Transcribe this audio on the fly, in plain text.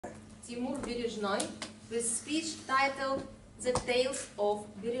Timur Berezhnoy with speech titled The Tales of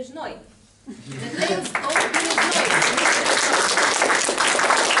Berezhnoy. The Tales of Berezhnoy.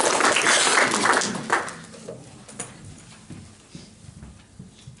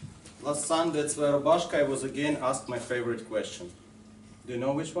 Last Sunday at Svarobashka I was again asked my favorite question. Do you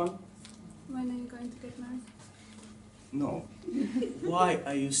know which one? When are you going to get married? No. Why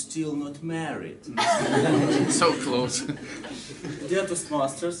are you still not married? So close. Dear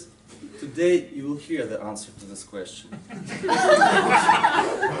Toastmasters, today you will hear the answer to this question.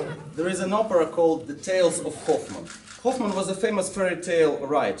 There is an opera called The Tales of Hoffman. Hoffman was a famous fairy tale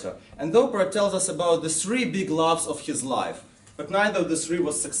writer, and the opera tells us about the three big loves of his life, but neither of the three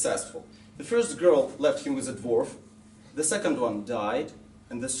was successful. The first girl left him with a dwarf, the second one died,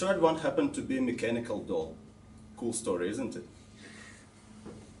 and the third one happened to be a mechanical doll. Cool story, isn't it?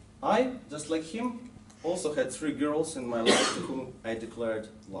 I, just like him, also had three girls in my life to whom I declared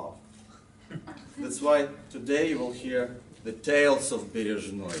love. That's why today you will hear the tales of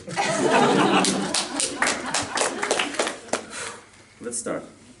Berezhnoy. Let's start.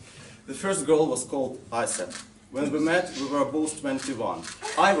 The first girl was called Asa. When we met, we were both 21.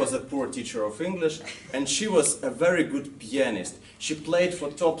 I was a poor teacher of English, and she was a very good pianist. She played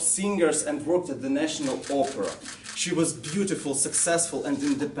for top singers and worked at the National Opera. She was beautiful, successful, and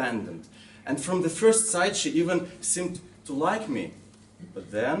independent. And from the first sight, she even seemed to like me.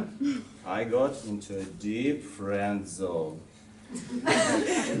 But then, I got into a deep friend zone.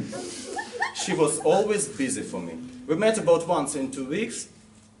 She was always busy for me. We met about once in 2 weeks,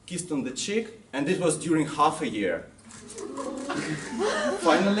 kissed on the cheek, and it was during half a year.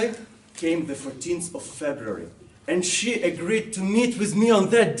 Finally came the 14th of February, and she agreed to meet with me on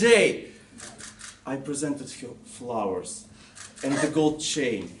that day. I presented her flowers and the gold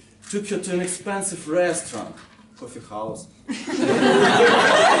chain, took her to an expensive restaurant, coffee house.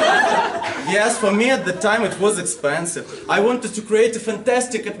 Yes, for me at the time it was expensive. I wanted to create a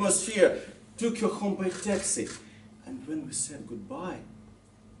fantastic atmosphere, took her home by taxi, and when we said goodbye,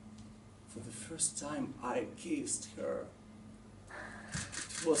 for the first time I kissed her.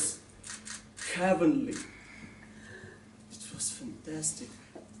 It was heavenly. It was fantastic.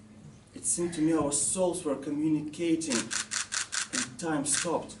 It seemed to me our souls were communicating and time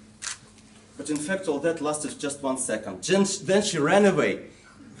stopped. But in fact all that lasted just 1 second. Then she ran away.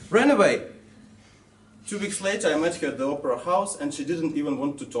 Ran away! 2 weeks later I met her at the opera house and she didn't even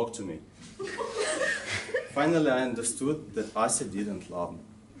want to talk to me. Finally I understood that Asa didn't love me.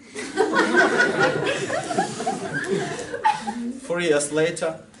 4 years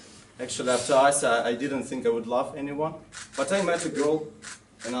later, actually after Asa, I didn't think I would love anyone, but I met a girl,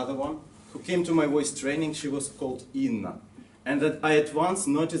 another one, who came to my voice training. She was called Inna, and that I at once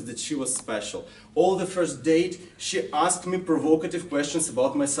noticed that she was special. All the first date, she asked me provocative questions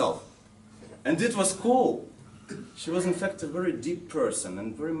about myself, and it was cool. She was in fact a very deep person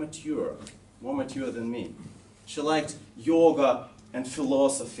and very mature, more mature than me. She liked yoga and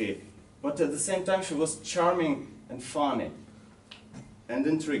philosophy, but at the same time she was charming and funny and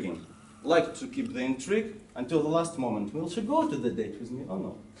intriguing. Liked to keep the intrigue until the last moment. Will she go to the date with me or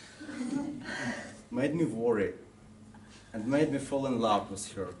no? Made me worry and made me fall in love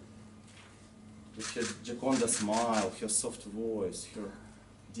with her. With her Gioconda smile, her soft voice, her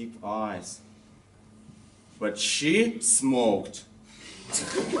deep eyes. But she smoked.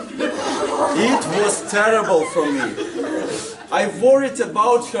 It was terrible for me. I worried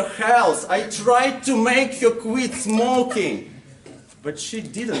about her health. I tried to make her quit smoking. But she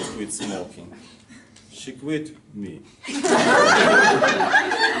didn't quit smoking. She quit me.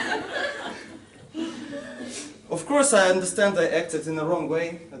 Of course, I understand I acted in the wrong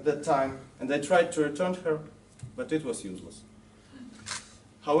way at that time, and I tried to return her, but it was useless.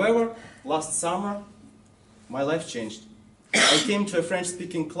 However, last summer, my life changed. I came to a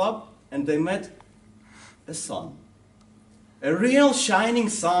French-speaking club, and I met a son. A real shining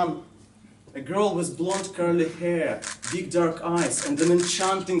sun. A girl with blonde curly hair, big dark eyes, and an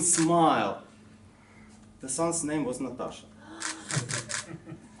enchanting smile. The son's name was Natasha.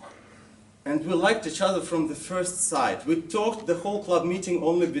 And we liked each other from the first sight. We talked the whole club meeting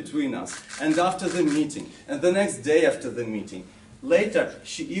only between us, and after the meeting, and the next day after the meeting. Later,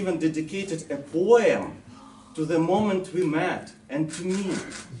 she even dedicated a poem to the moment we met, and to me.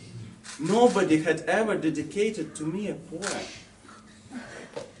 Nobody had ever dedicated to me a poem.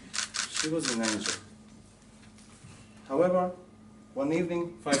 She was an angel. However, one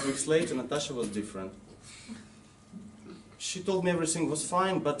evening, 5 weeks later, Natasha was different. She told me everything was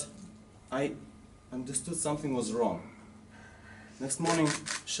fine, but I understood something was wrong. Next morning,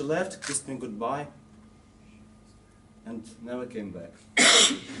 she left, kissed me goodbye, and never came back.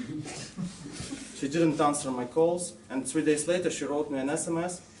 didn't answer my calls, and 3 days later she wrote me an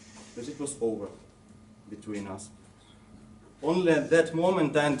SMS that it was over between us. Only at that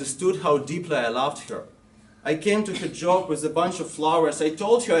moment I understood how deeply I loved her. I came to her job with a bunch of flowers. I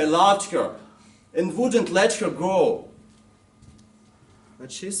told her I loved her and wouldn't let her go.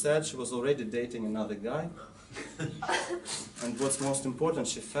 But she said she was already dating another guy. And what's most important,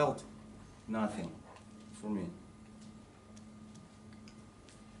 she felt nothing for me.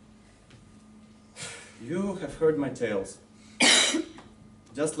 You have heard my tales.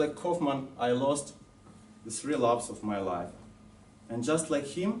 Just like Hoffman, I lost the 3 loves of my life. And just like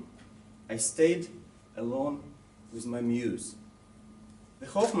him, I stayed alone with my muse. The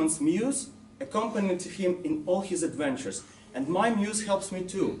Hoffman's muse accompanied him in all his adventures, and my muse helps me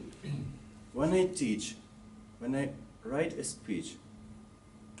too. When I teach, when I write a speech,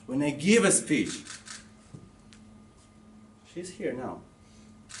 when I give a speech. She's here now.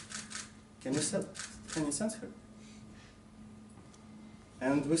 Can you sense her?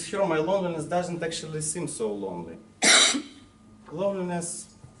 And with her, my loneliness doesn't actually seem so lonely. Loneliness,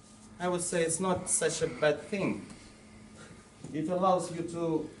 I would say, it's not such a bad thing. It allows you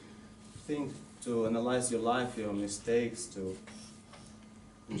to think, to analyze your life, your mistakes, to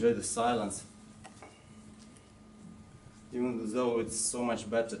enjoy the silence. Even though it's so much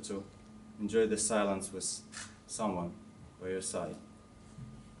better to enjoy the silence with someone by your side,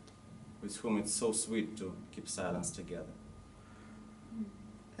 with whom it's so sweet to keep silence together.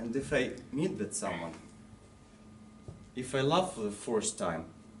 And if I meet that someone, if I love for the first time,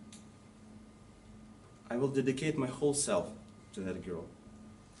 I will dedicate my whole self to that girl.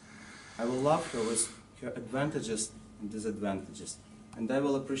 I will love her with her advantages and disadvantages, and I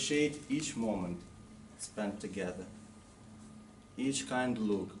will appreciate each moment spent together, each kind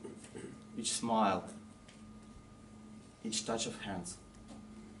look, each smile, each touch of hands,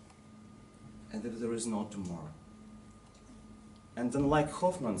 and if there is no tomorrow. And unlike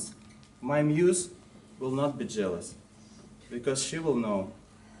Hoffman's, my muse will not be jealous, because she will know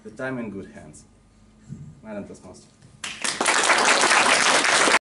that I'm in good hands. Madam Toastmaster.